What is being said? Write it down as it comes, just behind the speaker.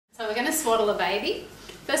to swaddle a baby,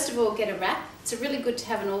 first of all get a wrap. It's really good to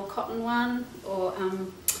have an all cotton one, or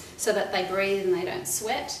so that they breathe and they don't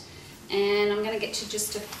sweat. And I'm going to get you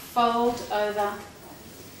just to fold over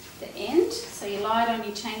the end. So you lie it on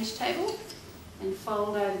your change table and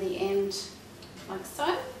fold over the end like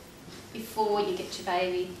so before you get your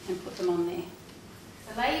baby and put them on there.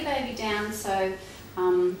 So lay your baby down so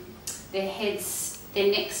their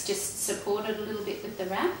necks just supported a little bit with the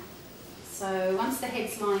wrap. So once the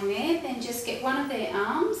head's lying there, then just get one of their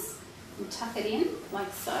arms and tuck it in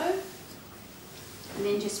like so. And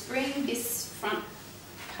then just bring this front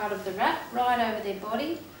part of the wrap right over their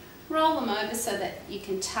body. Roll them over so that you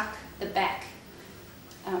can tuck the back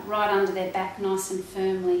right under their back nice and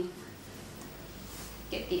firmly.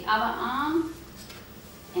 Get the other arm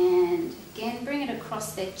and again bring it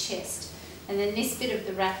across their chest. And then this bit of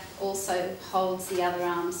the wrap also holds the other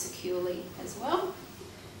arm securely as well.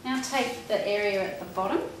 Now take the area at the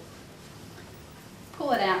bottom,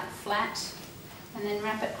 pull it out flat, and then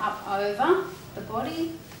wrap it up over the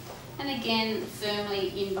body, and again firmly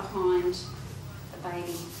in behind the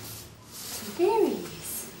baby. There he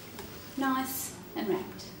is, nice and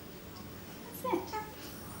wrapped.